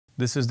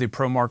This is the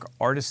Promark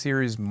Artist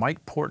Series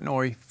Mike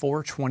Portnoy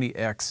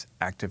 420X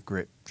Active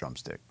Grip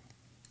Drumstick.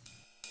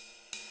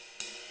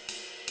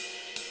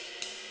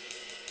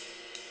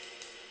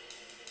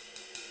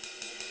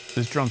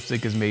 This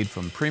drumstick is made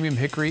from premium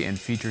hickory and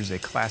features a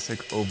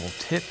classic oval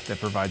tip that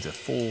provides a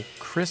full,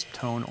 crisp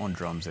tone on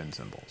drums and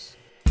cymbals.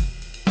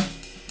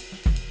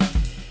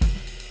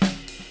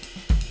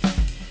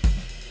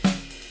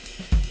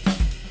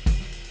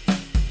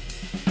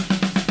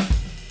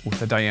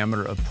 With a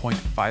diameter of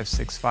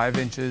 0.565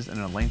 inches and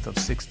a length of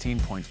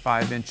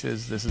 16.5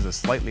 inches, this is a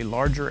slightly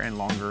larger and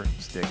longer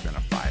stick than a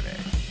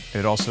 5A.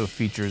 It also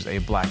features a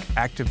black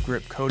active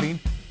grip coating,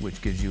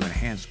 which gives you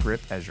enhanced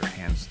grip as your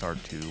hands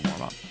start to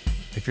warm up.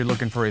 If you're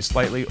looking for a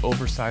slightly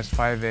oversized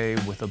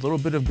 5A with a little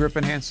bit of grip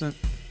enhancement,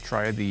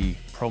 try the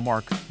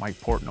Promark Mike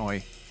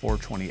Portnoy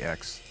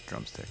 420X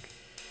drumstick.